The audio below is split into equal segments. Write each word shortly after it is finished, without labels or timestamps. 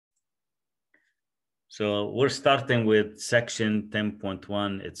So we're starting with section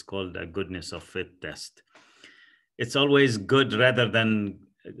 10.1. It's called a goodness of fit test. It's always good rather than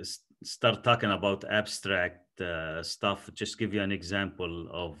start talking about abstract stuff. Just give you an example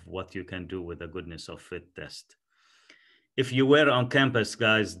of what you can do with a goodness of fit test. If you were on campus,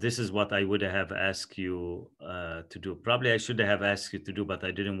 guys, this is what I would have asked you to do. Probably I should have asked you to do, but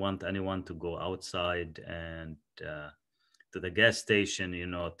I didn't want anyone to go outside and to the gas station,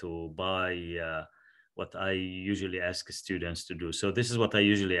 to buy what I usually ask students to do. So this is what I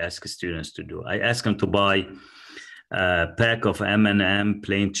usually ask students to do. I ask them to buy a pack of M&M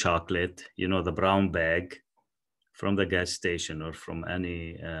plain chocolate, the brown bag from the gas station or from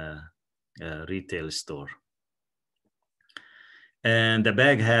any retail store. And the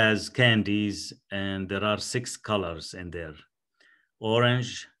bag has candies, and there are 6 colors in there: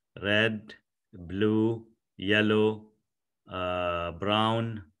 orange, red, blue, yellow,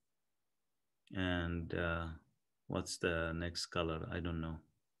 brown, and what's the next color? I don't know.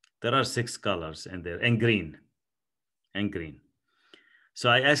 There are 6 colors in there, and green.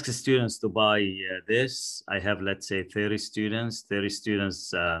 So I ask the students to buy this. I have, let's say, 30 students. 30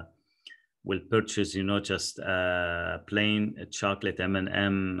 students will purchase, just plain chocolate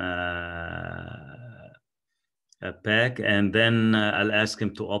M&M pack, and then I'll ask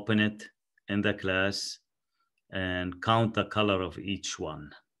them to open it in the class and count the color of each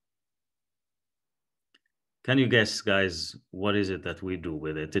one. Can you guess, guys, what is it that we do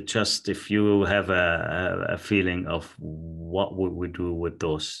with it? It's just, if you have a feeling of what would we do with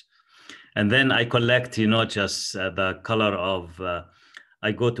those. And then I collect, just the color of,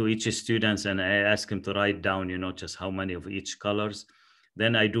 I go to each student and I ask him to write down, just how many of each colors.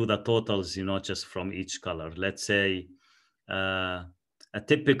 Then I do the totals, just from each color. Let's say a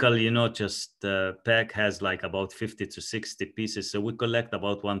typical, just pack has like about 50 to 60 pieces. So we collect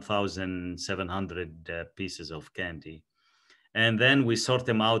about 1,700 pieces of candy. And then we sort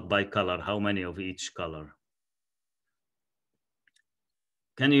them out by color, how many of each color.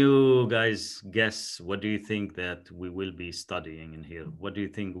 Can you guys guess, what do you think that we will be studying in here? What do you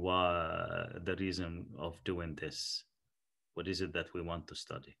think the reason of doing this? What is it that we want to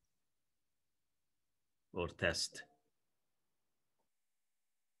study or test?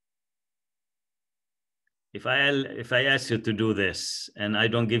 If I ask you to do this and I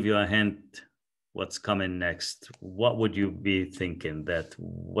don't give you a hint what's coming next, what would you be thinking?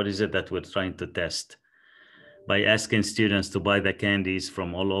 What is it that we're trying to test? By asking students to buy the candies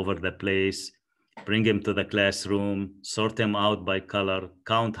from all over the place, bring them to the classroom, sort them out by color,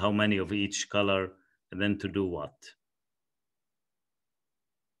 count how many of each color, and then to do what?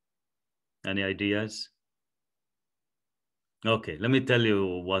 Any ideas? Okay, let me tell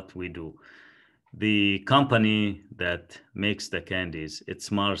you what we do. The company that makes the candies,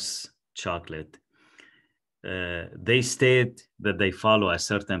 it's Mars Chocolate. They state that they follow a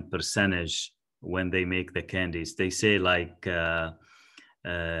certain percentage when they make the candies. They say like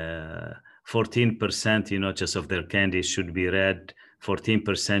 14%, just of their candies should be red,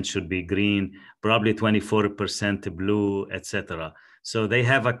 14% should be green, probably 24% blue, etc. So they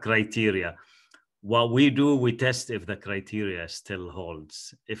have a criteria. What we do, we test if the criteria still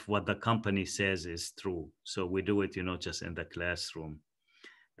holds, if what the company says is true. So we do it, just in the classroom.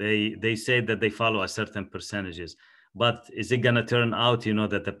 They say that they follow a certain percentages, but is it gonna turn out,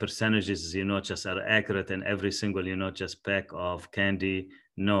 that the percentages, just are accurate in every single, just pack of candy?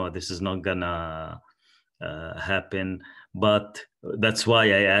 No, this is not gonna happen. But that's why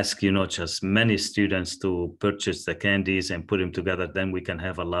I ask, just many students to purchase the candies and put them together. Then we can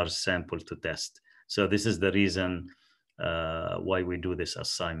have a large sample to test. So this is the reason why we do this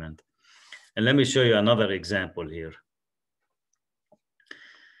assignment. And let me show you another example here.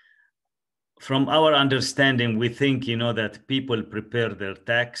 From our understanding, we think, that people prepare their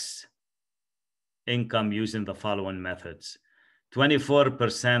tax income using the following methods.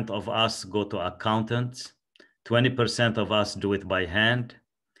 24% of us go to accountants, 20% of us do it by hand,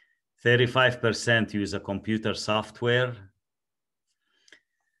 35% use a computer software,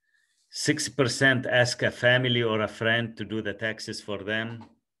 6% ask a family or a friend to do the taxes for them,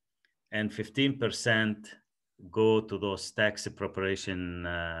 and 15% go to those tax preparation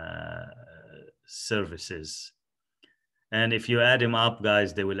services. And if you add them up,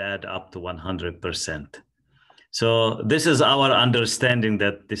 guys, they will add up to 100%. So this is our understanding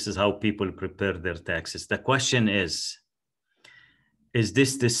that this is how people prepare their taxes. The question is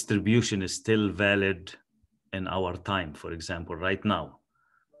this distribution is still valid in our time, for example, right now?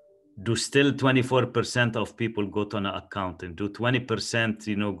 Do still 24% of people go to an accountant? Do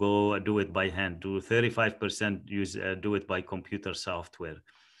 20%, go do it by hand? Do 35% do it by computer software?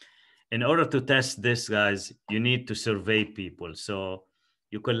 In order to test this, guys, you need to survey people. So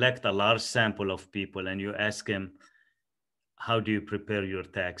you collect a large sample of people and you ask them, how do you prepare your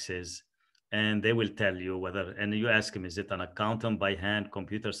taxes? And they will tell you whether, and you ask them, is it an accountant by hand,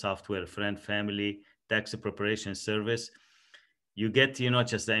 computer software, friend, family, tax preparation service? You get,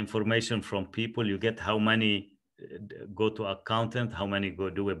 just the information from people. You get how many go to accountant, how many go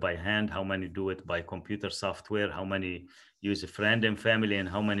do it by hand, how many do it by computer software, how many use a friend and family, and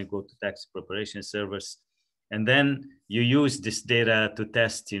how many go to tax preparation service. And then you use this data to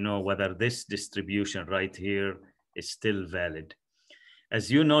test, whether this distribution right here is still valid. As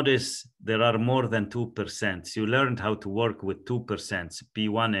you notice, there are more than 2%. You learned how to work with 2%,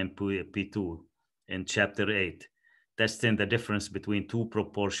 P1 and P2 in chapter 8, testing the difference between two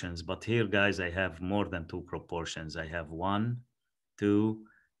proportions. But here, guys, I have more than two proportions. I have 1, 2,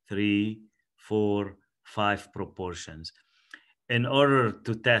 3, 4, 5 proportions. In order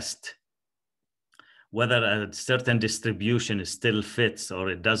to test whether a certain distribution still fits or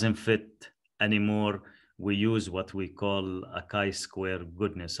it doesn't fit anymore, we use what we call a chi-square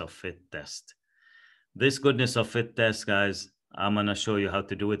goodness of fit test. This goodness of fit test, guys, I'm going to show you how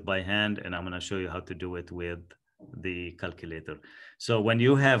to do it by hand, and I'm going to show you how to do it with the calculator. So when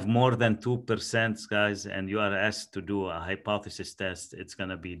you have more than 2%, guys, and you are asked to do a hypothesis test, it's going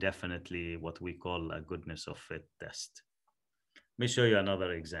to be definitely what we call a goodness of fit test. Let me show you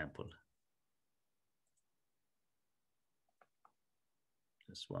another example.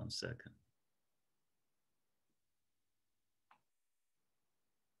 Just 1 second.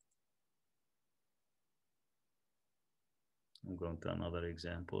 I'm going to another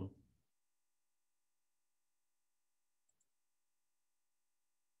example.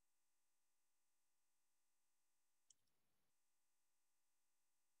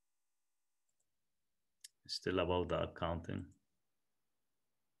 Still about the accounting.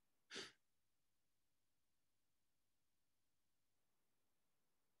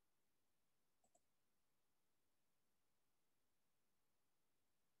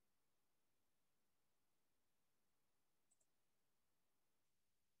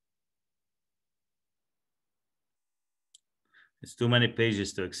 It's too many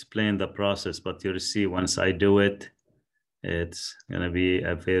pages to explain the process, but you'll see once I do it, it's going to be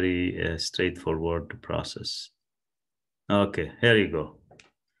a very straightforward process. Okay, here you go.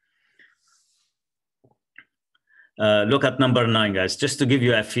 Look at number 9, guys, just to give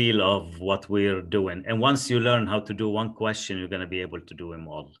you a feel of what we're doing. And once you learn how to do one question, you're going to be able to do them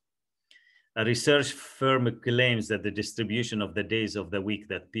all. A research firm claims that the distribution of the days of the week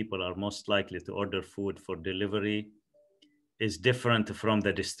that people are most likely to order food for delivery is different from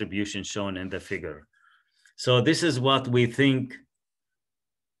the distribution shown in the figure. So this is what we think,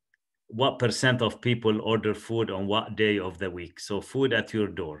 what percent of people order food on what day of the week. So food at your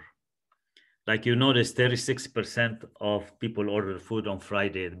door. Like you notice 36% of people order food on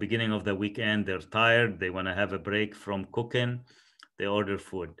Friday. At the beginning of the weekend, they're tired. They want to have a break from cooking. They order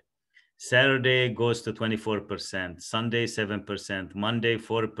food. Saturday goes to 24%, Sunday 7%, Monday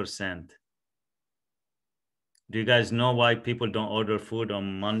 4%. Do you guys know why people don't order food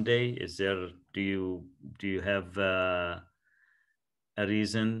on Monday? Is there, do you have a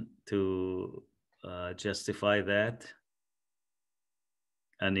reason to justify that?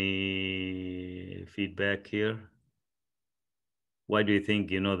 Any feedback here? Why do you think,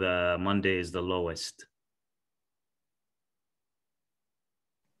 the Monday is the lowest?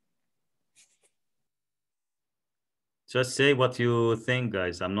 Just say what you think,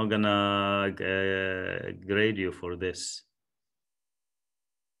 guys. I'm not gonna grade you for this.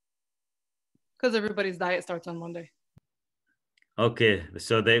 Because everybody's diet starts on Monday. Okay,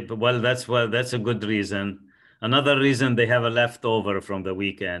 so that's a good reason. Another reason, they have a leftover from the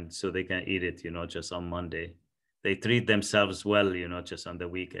weekend, so they can eat it, just on Monday. They treat themselves well, just on the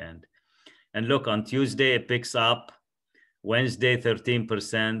weekend. And look, on Tuesday it picks up, Wednesday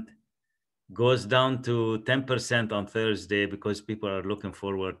 13%, goes down to 10% on Thursday because people are looking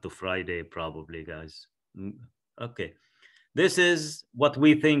forward to Friday, probably, guys. Okay, this is what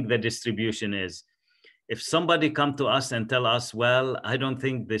we think the distribution is. If somebody come to us and tell us, well, I don't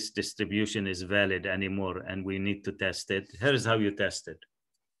think this distribution is valid anymore and we need to test it, here's how you test it.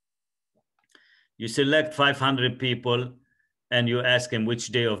 You select 500 people and you ask them which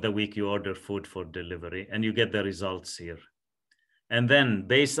day of the week you order food for delivery, and you get the results here. And then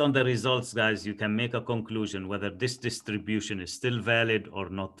based on the results, guys, you can make a conclusion whether this distribution is still valid or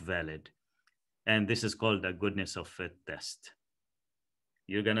not valid. And this is called a goodness of fit test.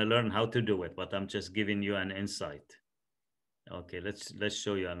 You're gonna learn how to do it, but I'm just giving you an insight. Okay, let's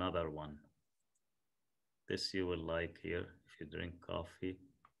show you another one. This you will like here if you drink coffee.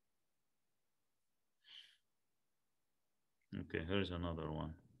 Okay, here's another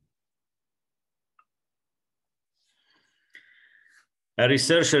one. A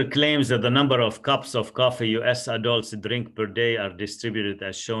researcher claims that the number of cups of coffee US adults drink per day are distributed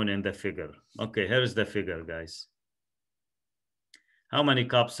as shown in the figure. Okay, here's the figure, guys. How many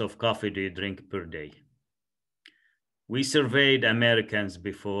cups of coffee do you drink per day? We surveyed Americans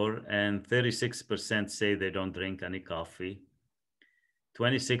before, and 36% say they don't drink any coffee.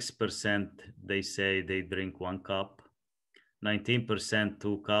 26% they say they drink 1 cup. 19%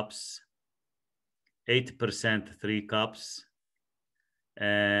 2 cups. 8% 3 cups.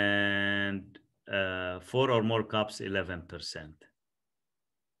 And 4 or more cups, 11%.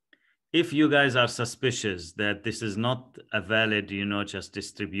 If you guys are suspicious that this is not a valid, just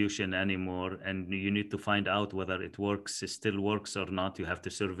distribution anymore, and you need to find out whether it works, it still works or not, you have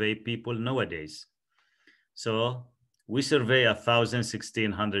to survey people nowadays. So we survey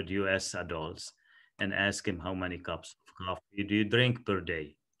 1,600 US adults and ask them how many cups of coffee do you drink per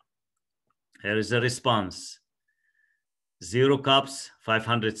day? Here is a response. 0 cups,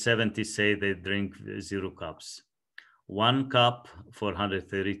 570 say they drink 0 cups. 1 cup,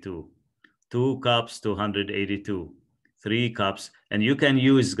 432. 2 cups, 282. 3 cups. And you can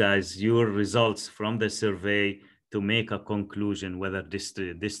use, guys, your results from the survey to make a conclusion whether this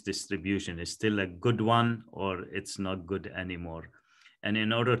distribution is still a good one or it's not good anymore. And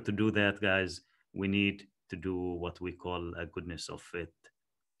in order to do that, guys, we need to do what we call a goodness of fit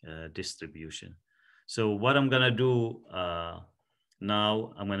distribution. So what I'm gonna do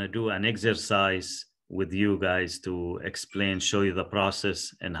now, I'm gonna do an exercise with you guys to explain, show you the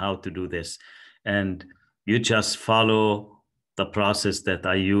process and how to do this. And you just follow the process that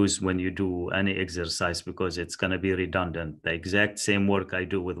I use when you do any exercise, because it's gonna be redundant. The exact same work I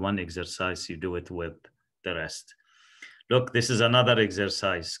do with one exercise, you do it with the rest. Look, this is another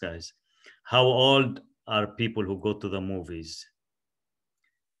exercise, guys. How old are people who go to the movies?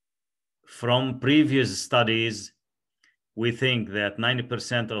 From previous studies, we think that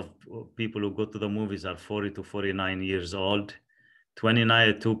 90% of people who go to the movies are 40 to 49 years old.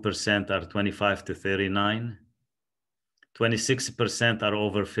 29% are 25 to 39. 26% are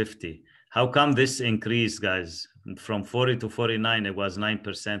over 50. How come this increased, guys? From 40 to 49, it was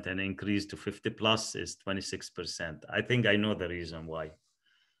 9%, and increased to 50 plus is 26%. I think I know the reason why.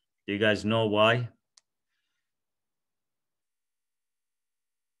 Do you guys know why?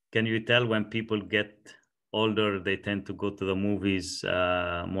 Can you tell when people get older, they tend to go to the movies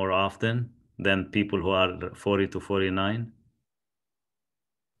more often than people who are 40 to 49?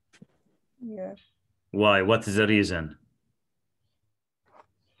 Yeah. Why? What is the reason?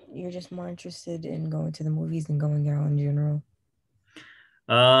 You're just more interested in going to the movies than going out in general.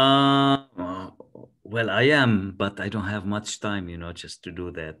 Well, I am, but I don't have much time, just to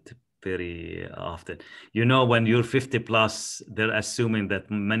do that very often. When you're 50 plus, they're assuming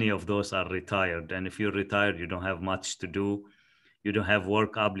that many of those are retired. And if you're retired, you don't have much to do. You don't have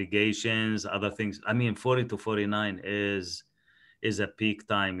work obligations, other things. I mean, 40 to 49 is a peak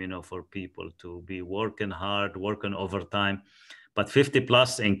time, for people to be working hard, working overtime. But 50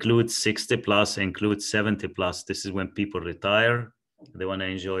 plus includes 60 plus, includes 70 plus. This is when people retire. They want to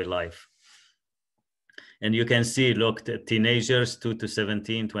enjoy life. And you can see, look, teenagers, 2 to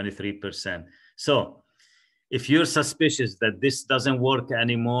 17, 23%. So if you're suspicious that this doesn't work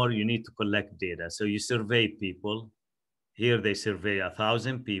anymore, you need to collect data. So you survey people. Here they survey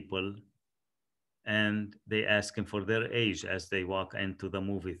 1,000 people, and they ask them for their age as they walk into the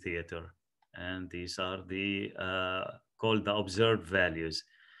movie theater. And these are the called the observed values.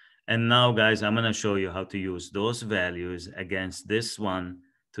 And now, guys, I'm going to show you how to use those values against this one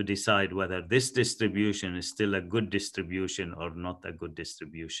to decide whether this distribution is still a good distribution or not a good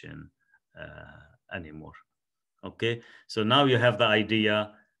distribution anymore. Okay, so now you have the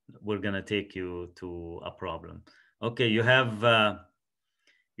idea. We're going to take you to a problem. Okay, you have a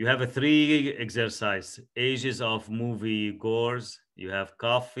 3 exercise: ages of movie goers, you have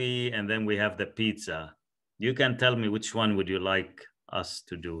coffee, and then we have the pizza. You can tell me which one would you like us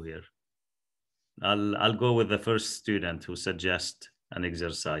to do here. I'll go with the first student who suggests an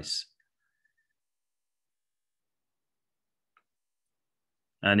exercise.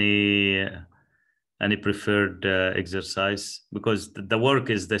 Any preferred exercise? Because the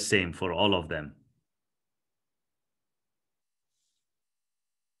work is the same for all of them.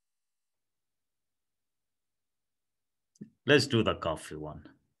 Let's do the coffee one.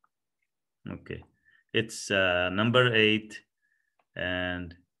 Okay, it's number 8,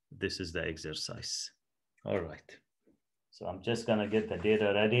 and this is the exercise. All right, so I'm just gonna get the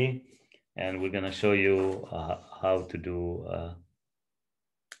data ready, and we're gonna show you how to do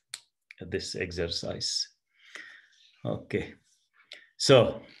this exercise. Okay.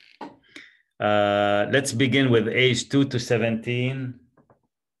 So let's begin with age 2 to 17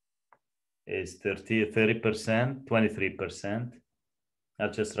 is 30%, 23%.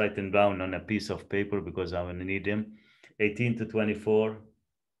 I'll just write them down on a piece of paper because I will need them. 18 to 24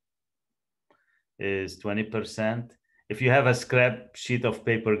 is 20%. If you have a scrap sheet of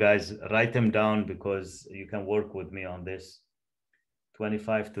paper, guys, write them down because you can work with me on this.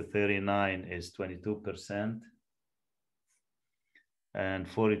 25 to 39 is 22%. And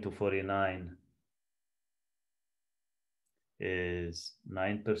 40 to 49 is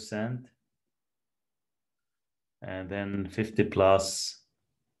 9%. And then 50 plus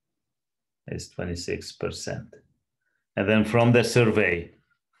is 26%. And then from the survey,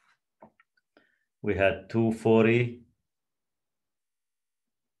 we had 240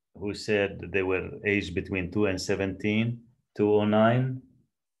 who said they were aged between 2 and 17, 209,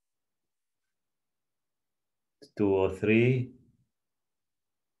 203,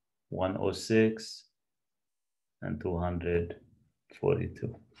 106, and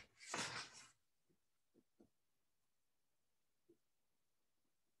 242.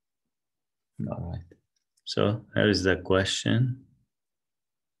 All right. So here is the question.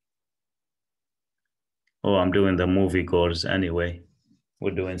 Oh, I'm doing the movie goers anyway.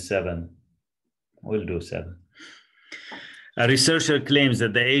 We're doing 7. We'll do 7. A researcher claims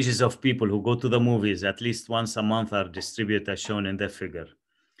that the ages of people who go to the movies at least once a month are distributed as shown in the figure.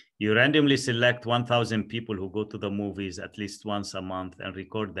 You randomly select 1,000 people who go to the movies at least once a month and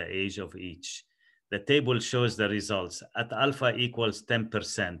record the age of each. The table shows the results. At alpha equals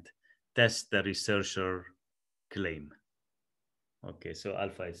 10%, test the researcher claim. Okay, so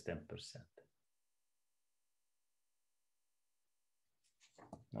alpha is 10%.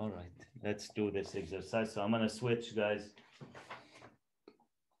 All right, let's do this exercise. So I'm gonna switch, guys,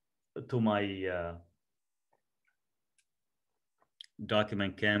 to my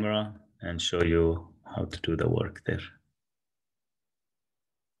document camera and show you how to do the work there.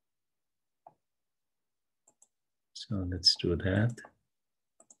 So let's do that.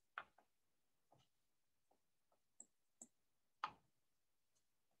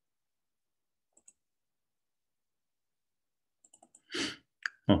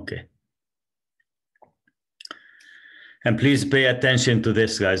 Okay. And please pay attention to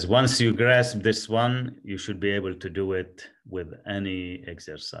this, guys. Once you grasp this one, you should be able to do it with any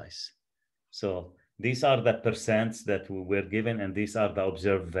exercise. So these are the percents that we were given, and these are the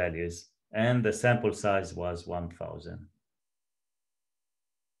observed values. And the sample size was 1,000.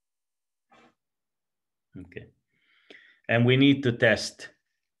 Okay. And we need to test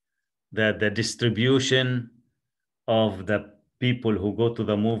that the distribution of the people who go to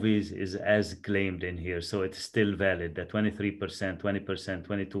the movies is as claimed in here. So it's still valid. The 23%, 20%,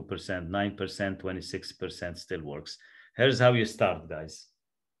 22%, 9%, 26% still works. Here's how you start, guys.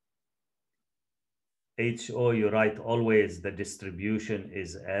 HO, you write always the distribution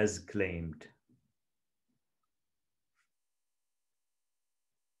is as claimed.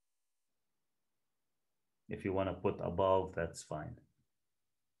 If you want to put above, that's fine.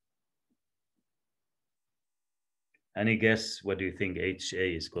 Any guess? What do you think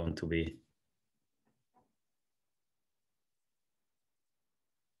HA is going to be?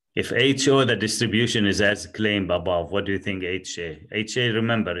 If HO, the distribution is as claimed above, what do you think HA? HA,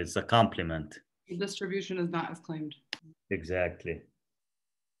 remember, it's a complement. The distribution is not as claimed. Exactly.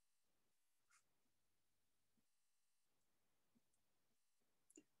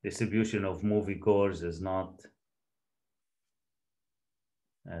 Distribution of moviegoers is not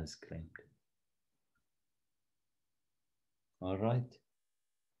as claimed. All right.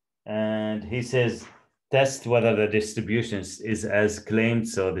 And he says, test whether the distribution is as claimed.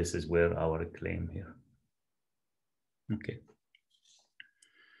 So this is where our claim here. Okay.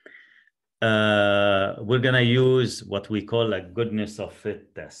 We're going to use what we call a goodness of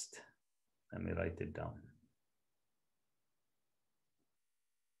fit test. Let me write it down.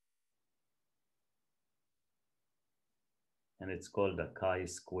 And it's called the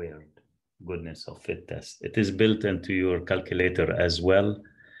chi-squared goodness of fit test. It is built into your calculator as well,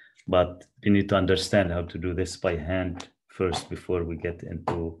 but you need to understand how to do this by hand first before we get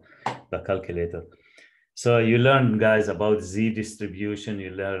into the calculator. So you learn, guys, about Z distribution,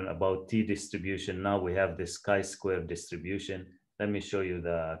 you learn about T distribution. Now we have this chi-square distribution. Let me show you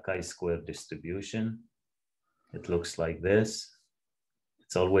the chi-square distribution. It looks like this.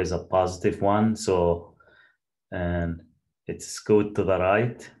 It's always a positive one. So, and it's skewed to the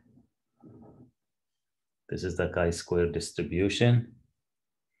right. This is the chi-square distribution.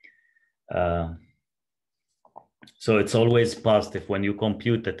 So it's always positive. When you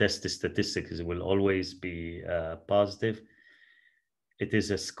compute the test statistics, it will always be positive. It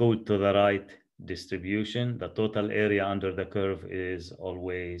is a skewed to the right distribution. The total area under the curve is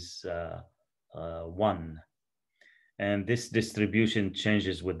always 1. And this distribution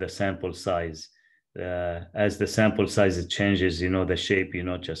changes with the sample size. As the sample size changes, the shape,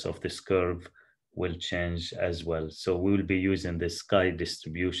 just of this curve will change as well. So we will be using this chi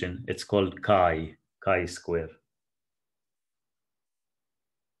distribution. It's called chi-square.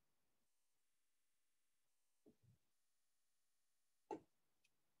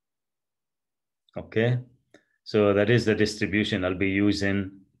 Okay, so that is the distribution I'll be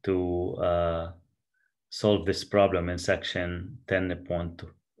using to solve this problem in section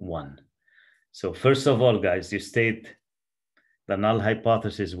 10.1. So first of all, guys, you state the null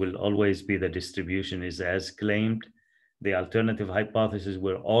hypothesis will always be the distribution is as claimed. The alternative hypothesis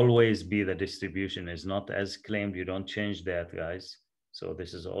will always be the distribution is not as claimed. You don't change that, guys. So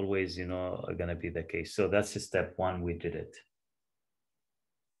this is always, going to be the case. So that's step 1, we did it.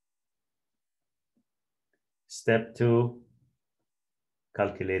 Step 2,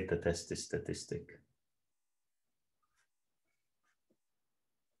 calculate the test statistic.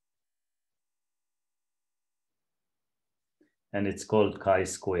 And it's called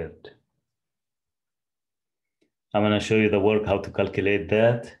chi-squared. I'm going to show you the work, how to calculate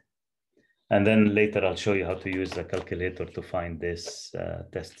that. And then later I'll show you how to use the calculator to find this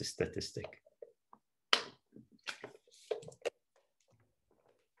test statistic.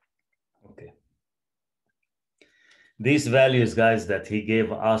 Okay. These values, guys, that he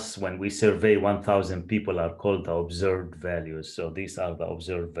gave us when we survey 1,000 people are called the observed values. So these are the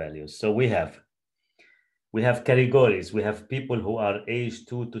observed values. So we have categories. We have people who are aged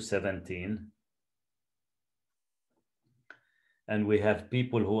 2 to 17. And we have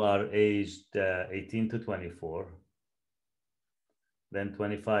people who are aged 18 to 24. Then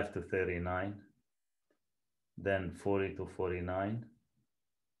 25 to 39. Then 40 to 49.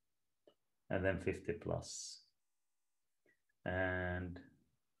 And then 50 plus. And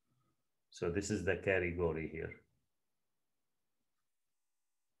so this is the category here.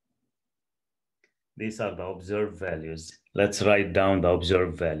 These are the observed values. Let's write down the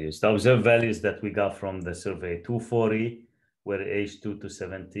observed values. The observed values that we got from the survey: 240 were aged 2 to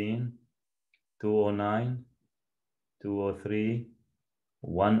 17, 209, 203,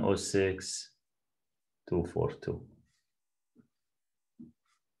 106, 242.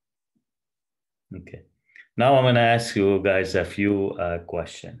 Okay. Now I'm going to ask you guys a few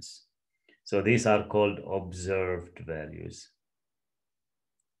questions. So these are called observed values.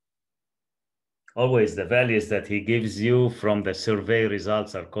 Always the values that he gives you from the survey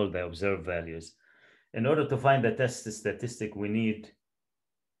results are called the observed values. In order to find the test statistic, we need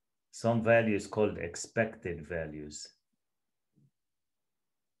some values called expected values.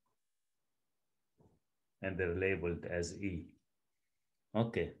 And they're labeled as E.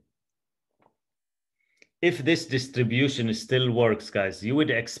 Okay. If this distribution still works, guys, you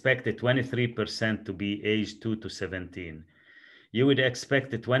would expect a 23% to be aged 2 to 17. You would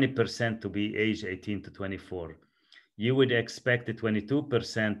expect a 20% to be aged 18 to 24. You would expect a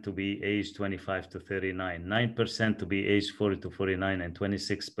 22% to be aged 25 to 39, 9% to be aged 40 to 49, and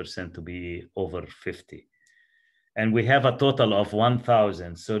 26% to be over 50. And we have a total of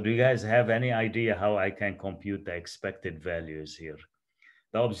 1,000. So do you guys have any idea how I can compute the expected values here?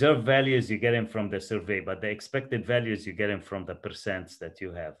 The observed values, you get them from the survey, but the expected values, you get them from the percents that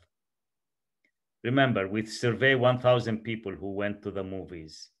you have. Remember, we survey 1,000 people who went to the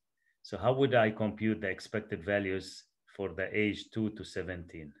movies. So how would I compute the expected values for the age 2 to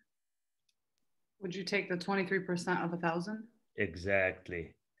 17? Would you take the 23% of 1,000?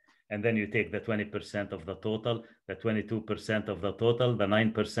 Exactly. And then you take the 20% of the total, the 22% of the total, the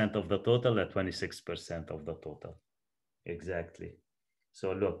 9% of the total, the 26% of the total. Exactly.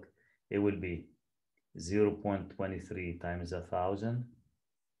 So look, it will be 0.23 times 1,000,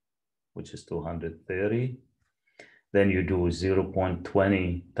 which is 230. Then you do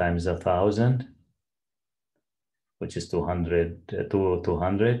 0.20 times 1,000, which is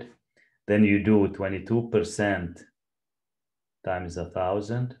 200. Then you do 22% times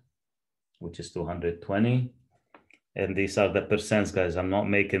 1,000, which is 220. And these are the percents, guys. I'm not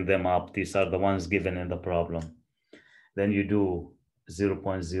making them up. These are the ones given in the problem. Then you do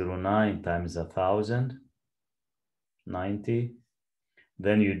 0.09 times 1,000, 90.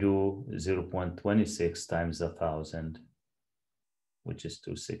 Then you do 0.26 times 1,000, which is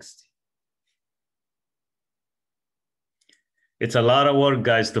 260. It's a lot of work,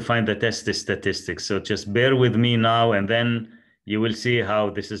 guys, to find the test statistics. So just bear with me now, and then you will see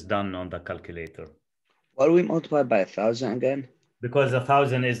how this is done on the calculator. Why do we multiply by 1,000 again? Because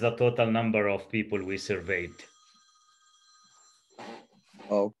 1,000 is the total number of people we surveyed.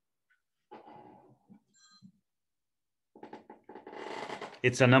 Oh,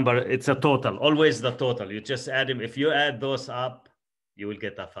 It's a number, it's a total, always the total. You just add them. If you add those up, you will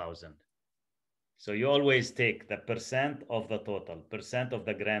get 1,000. So you always take the percent of the total, percent of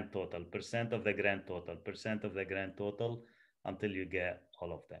the grand total, percent of the grand total, percent of the grand total, until you get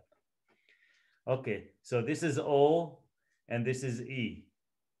all of them. Okay, so this is O and this is E.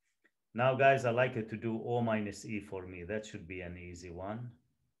 Now, guys, I like it to do O minus E for me. That should be an easy one.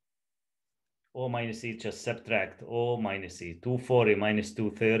 O minus E, just subtract O minus E. 240 minus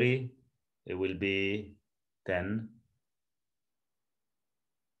 230, it will be 10.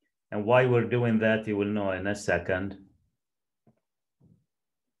 And why we're doing that, you will know in a second.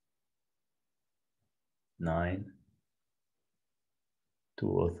 9.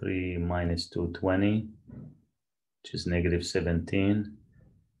 203 minus 220, which is negative 17.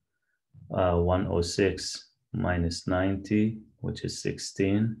 106 minus 90, which is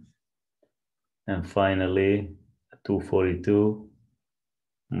 16. And finally, 242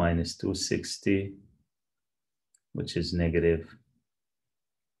 minus 260, which is negative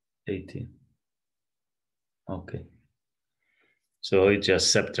 18. Okay. So you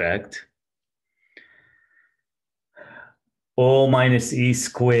just subtract. O minus E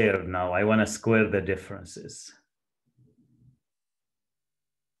squared. Now I want to square the differences.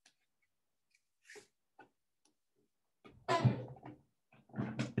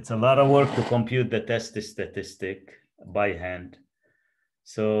 It's a lot of work to compute the test statistic by hand.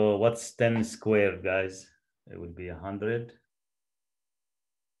 So what's 10 squared, guys? It would be 100.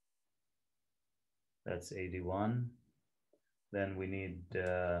 That's 81. Then we need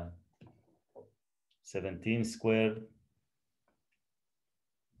 17 squared.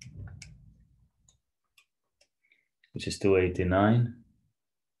 Which is 289.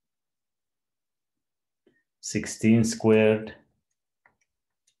 16 squared.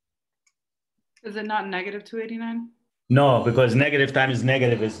 Is it not negative 289? No, because negative times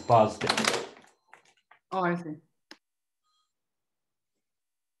negative is positive. Oh, I see.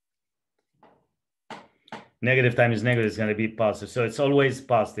 Negative times negative is going to be positive. So it's always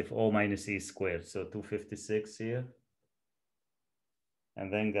positive, O minus E squared. So 256 here.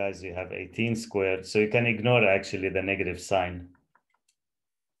 And then, guys, you have 18 squared. So you can ignore actually the negative sign.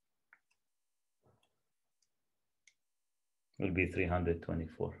 It will be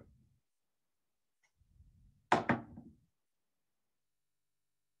 324.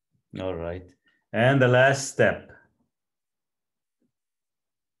 All right. And the last step.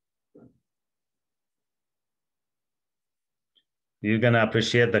 You're going to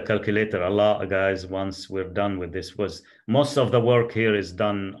appreciate the calculator a lot, guys, once we're done with this. Most of the work here is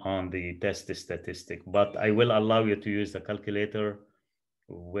done on the test statistic, but I will allow you to use the calculator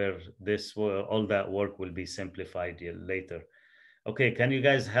where all that work will be simplified later. Okay, can you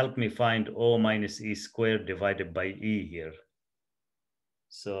guys help me find O minus E squared divided by E here?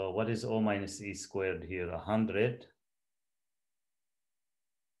 So what is O minus E squared here? 100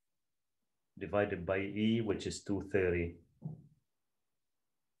 divided by E, which is 230.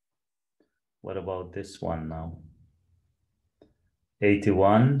 What about this one now?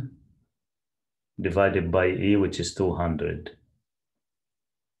 81 divided by E, which is 200.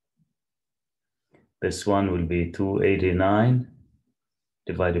 This one will be 289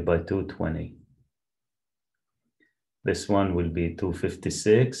 divided by 220. This one will be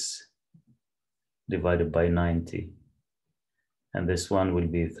 256 divided by 90. And this one will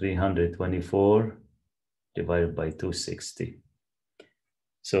be 324 divided by 260.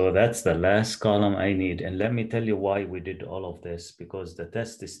 So that's the last column I need. And let me tell you why we did all of this, because the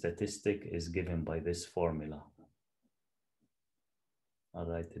test statistic is given by this formula. I'll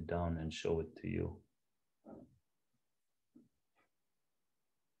write it down and show it to you.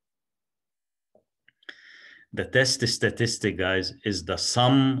 The test statistic, guys, is the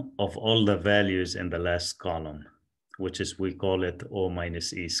sum of all the values in the last column, which is, we call it O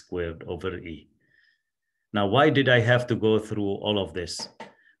minus E squared over E. Now, why did I have to go through all of this?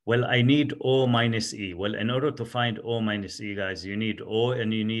 Well, I need O minus E. Well, in order to find O minus E, guys, you need O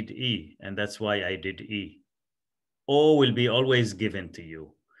and you need E, and that's why I did E. O will be always given to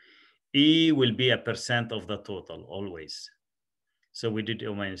you. E will be a percent of the total, always. So we did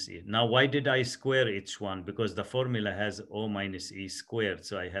O minus E. Now, why did I square each one? Because the formula has O minus E squared,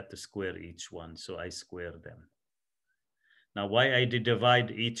 so I had to square each one, so I squared them. Now, why I did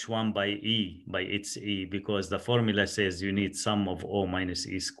divide each one by E, by its E? Because the formula says you need sum of O minus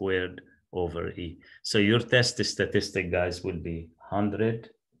E squared over E. So your test statistic, guys, will be 100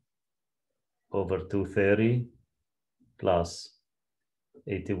 over 230 plus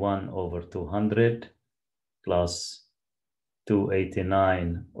 81 over 200 plus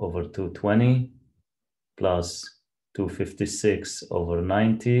 289 over 220 plus 256 over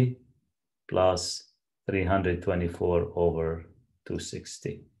 90 plus 324 over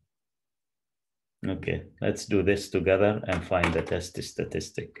 260. Okay, let's do this together and find the test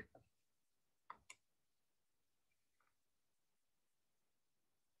statistic.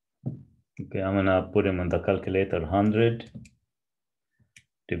 Okay, I'm gonna put them on the calculator. 100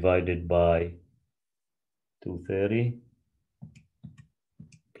 divided by 230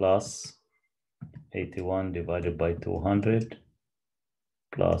 plus 81 divided by 200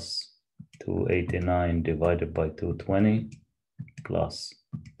 plus 289 divided by 220 plus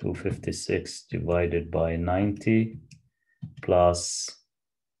 256 divided by 90 plus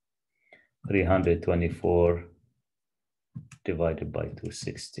 324 divided by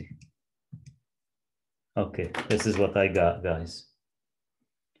 260. Okay, this is what I got, guys.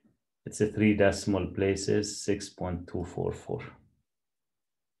 It's a 3 decimal places, 6.244.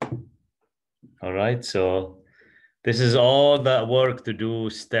 All right, so this is all the work to do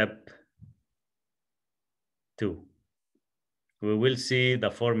step 2. We will see the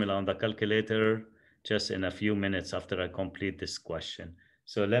formula on the calculator just in a few minutes after I complete this question.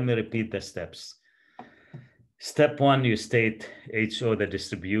 So let me repeat the steps. Step 1, you state HO, the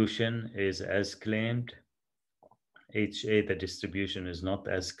distribution is as claimed. HA, the distribution is not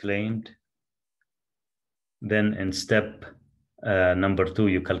as claimed. Then in step number 2,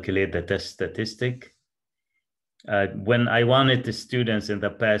 you calculate the test statistic. When I wanted the students in the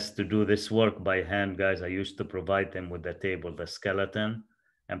past to do this work by hand, guys, I used to provide them with the table, the skeleton,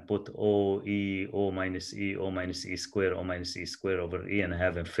 and put O, E, O minus E, O minus E square, O minus E square over E, and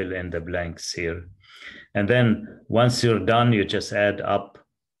have them fill in the blanks here. And then once you're done, you just add up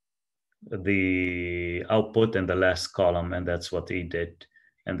the output in the last column, and that's what he did.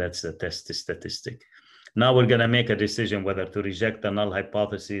 And that's the test statistic. Now we're gonna make a decision whether to reject the null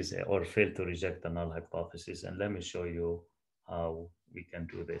hypothesis or fail to reject the null hypothesis. And let me show you how we can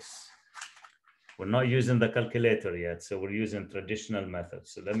do this. We're not using the calculator yet, so we're using traditional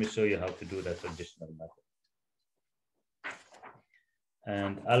methods. So let me show you how to do the traditional method.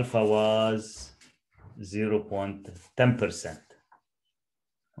 And alpha was 0.10%.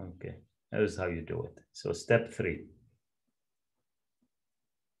 Okay, that is how you do it. So step 3.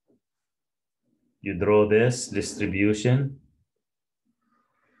 You draw this distribution,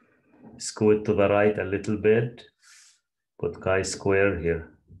 scoot to the right a little bit, put chi-square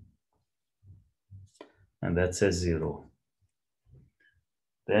here, and that says 0.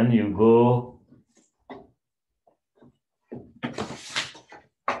 Then you go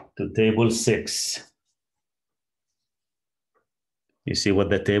to table 6. You see what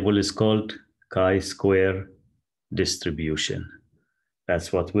the table is called? Chi-square distribution.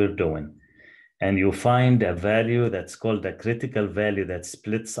 That's what we're doing. And you find a value that's called the critical value that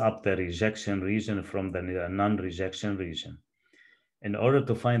splits up the rejection region from the non-rejection region. In order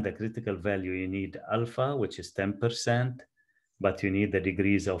to find the critical value, you need alpha, which is 10%, but you need the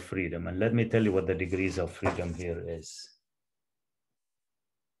degrees of freedom. And let me tell you what the degrees of freedom here is.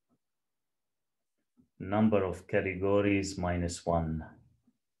 Number of categories minus 1.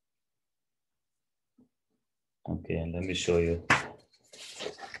 Okay, let me show you.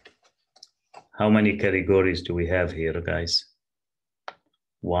 How many categories do we have here, guys?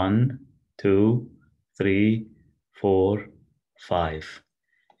 1, 2, 3, 4, 5.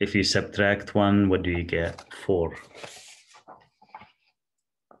 If you subtract 1, what do you get? 4.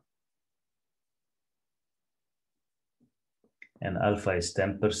 And alpha is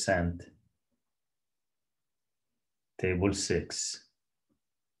 10%. Table 6.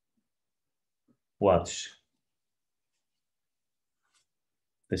 Watch.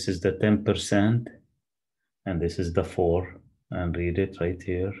 This is the 10%, and this is the 4, and read it right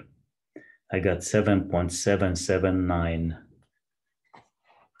here. I got 7.779.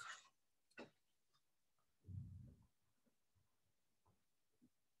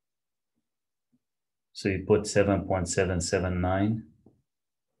 So you put 7.779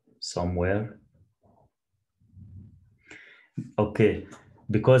 somewhere. Okay,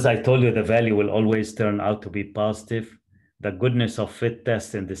 because I told you the value will always turn out to be positive, the goodness of fit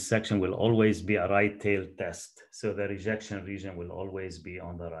test in this section will always be a right tail test. So the rejection region will always be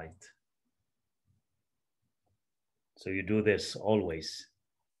on the right. So you do this always.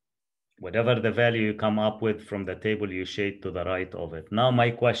 Whatever the value you come up with from the table, you shade to the right of it. Now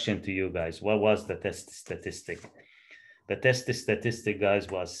my question to you guys, what was the test statistic? The test statistic, guys,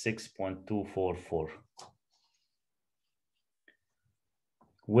 was 6.244.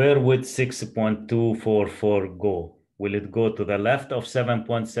 Where would 6.244 go? Will it go to the left of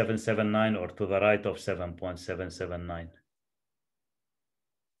 7.779 or to the right of 7.779?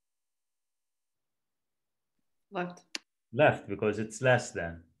 Left. Left, because it's less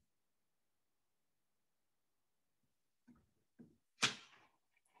than.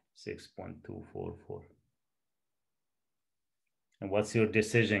 $6.244. And what's your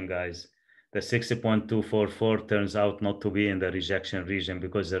decision, guys? The 60.244 turns out not to be in the rejection region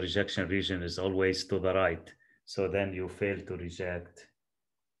because the rejection region is always to the right. So then you fail to reject.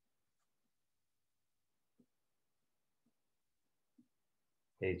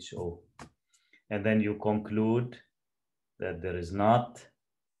 HO. And then you conclude that there is not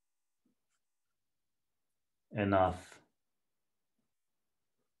enough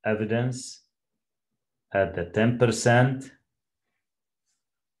evidence at the 10%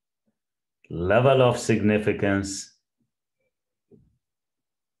 level of significance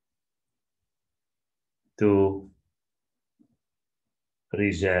to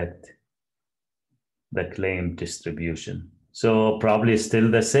reject the claimed distribution. So probably still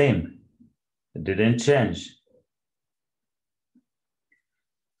the same. It didn't change.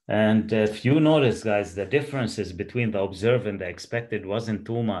 And if you notice, guys, the differences between the observed and the expected wasn't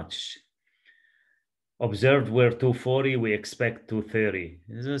too much. Observed were 240, we expect 230.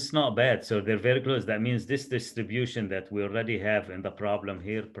 It's not bad, so they're very close. That means this distribution that we already have in the problem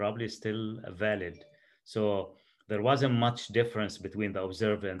here probably still valid. So there wasn't much difference between the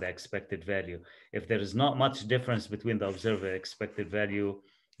observed and the expected value. If there is not much difference between the observed and expected value,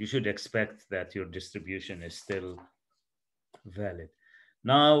 you should expect that your distribution is still valid.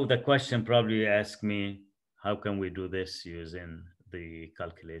 Now the question probably asks me, how can we do this using the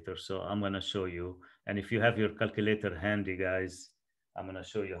calculator? So I'm going to show you. And if you have your calculator handy, guys, I'm going to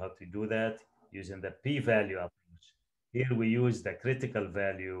show you how to do that using the p-value approach. Here we use the critical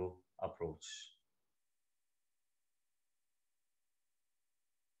value approach.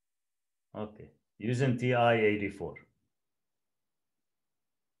 Okay, using TI-84.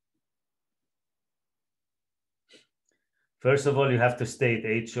 First of all, you have to state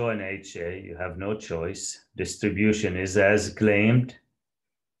HO and HA. You have no choice. Distribution is as claimed.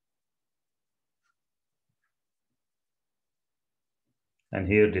 And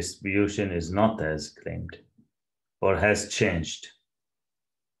here distribution is not as claimed or has changed.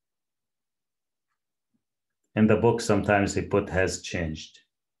 In the book, sometimes they put has changed.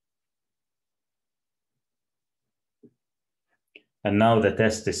 And now the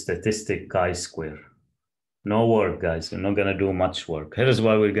test is statistic chi-square. No work, guys. We're not going to do much work. Here's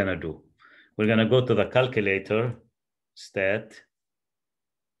what we're going to do. We're going to go to the calculator, stat,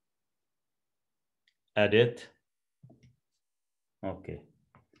 edit. Okay.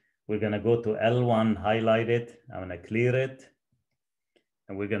 We're going to go to L1, highlight it. I'm going to clear it.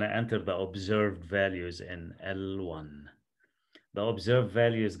 And we're going to enter the observed values in L1. The observed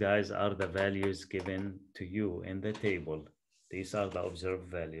values, guys, are the values given to you in the table. These are the observed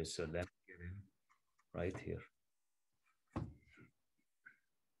values. So let me get in right here.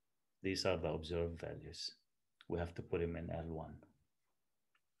 These are the observed values. We have to put them in L1.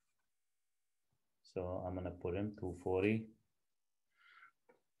 So I'm going to put in 240.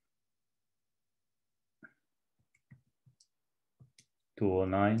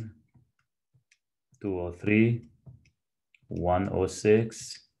 $209, $203,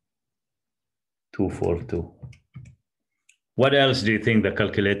 $106, $242. What else do you think the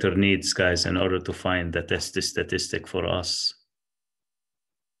calculator needs, guys, in order to find the test statistic for us?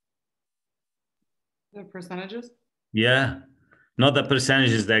 The percentages? Yeah, not the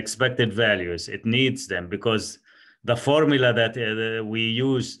percentages, the expected values. It needs them because the formula that we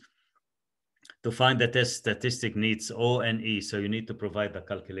use to find the test statistic needs O and E. So you need to provide the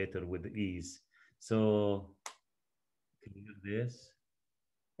calculator with E's. So clear this.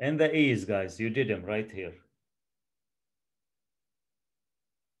 And the E's, guys, you did them right here.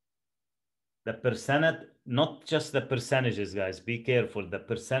 The percentage, not just the percentages, guys, be careful. The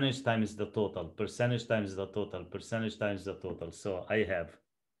percentage times the total, percentage times the total, percentage times the total. So I have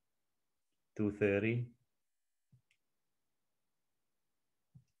 230.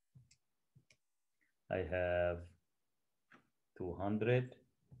 I have 200.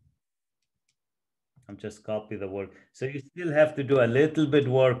 I'm just copy the work. So you still have to do a little bit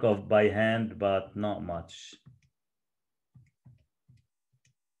work of by hand, but not much.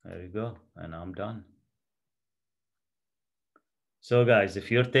 There you go, and I'm done. So guys,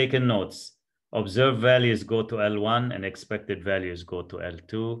 if you're taking notes, observed values go to L1 and expected values go to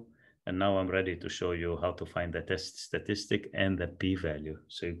L2. And now I'm ready to show you how to find the test statistic and the p-value.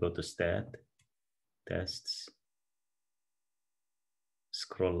 So you go to stat, tests,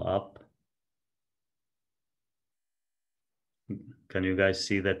 scroll up. Can you guys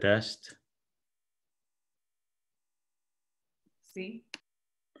see the test? C.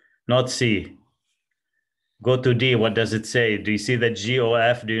 Not C. Go to D. What does it say? Do you see the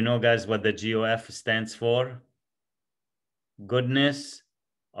GOF? Do you know, guys, what the GOF stands for? Goodness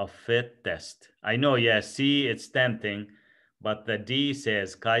of fit test. I know, yeah, C, it's tempting, but the D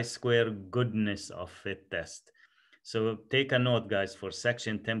says chi-square goodness of fit test. So take a note, guys, for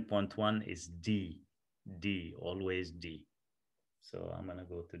section 10.1 is D. D, always D. So I'm gonna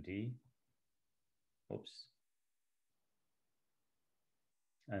go to D. Oops.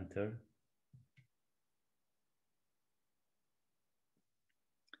 Enter.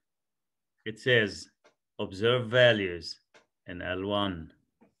 It says observed values in L1,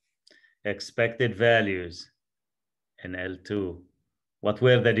 expected values in L2. What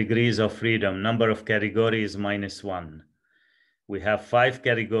were the degrees of freedom? Number of categories -1. We have 5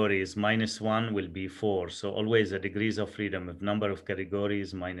 categories, -1 will be 4. So always the degrees of freedom of number of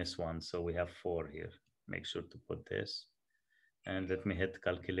categories -1. So we have 4 here. Make sure to put this. And let me hit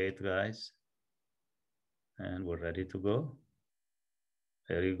calculate, guys. And we're ready to go.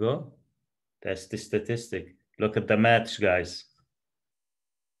 There you go. That's the statistic. Look at the match, guys.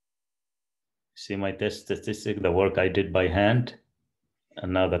 See my test statistic, the work I did by hand,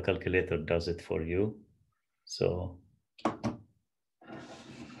 and now the calculator does it for you. So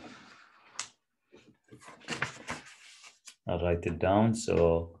I'll write it down.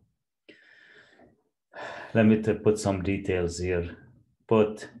 So let me put some details here.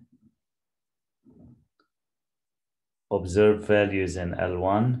 Put observed values in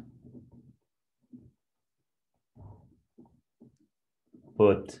L1.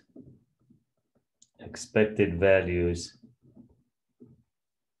 Put expected values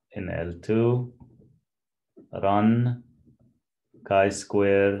in L2. Run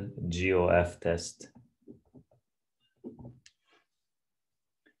chi-square GOF test.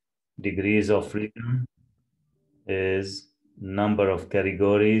 Degrees of freedom is number of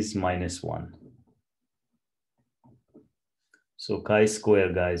categories -1. So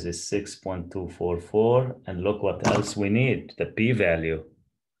chi-square, guys, is 6.244. And look what else we need, the p-value.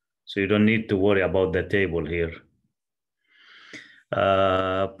 So you don't need to worry about the table here.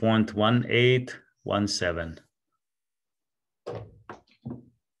 0.1817.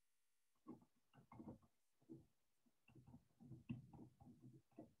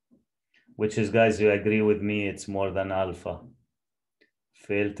 Which is, guys, you agree with me, it's more than alpha.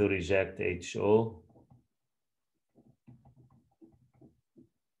 Fail to reject HO.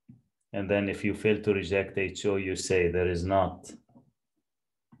 And then if you fail to reject HO, you say there is not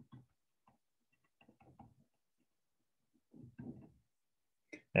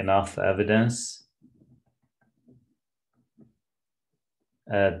enough evidence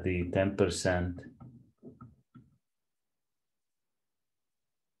at the 10%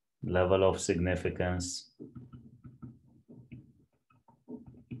 level of significance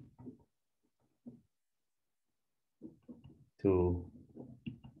to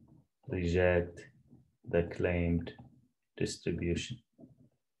reject the claimed distribution.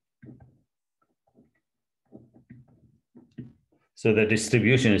 So the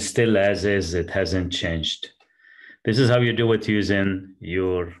distribution is still as is, it hasn't changed. This is how you do it using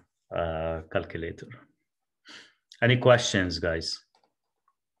your calculator. Any questions, guys?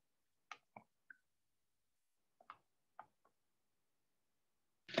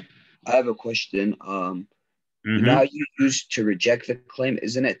 I have a question. You know how you use to reject the claim?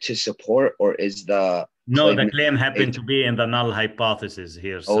 Isn't it to support, or is the no? The claim happened to be in the null hypothesis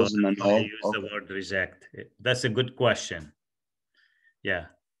here, so in the null? I use the word reject. That's a good question. Yeah.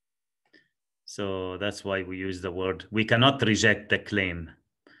 So that's why we use the word. We cannot reject the claim.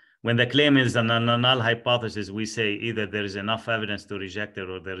 When the claim is a null hypothesis, we say either there is enough evidence to reject it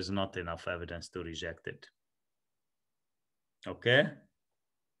or there is not enough evidence to reject it. Okay.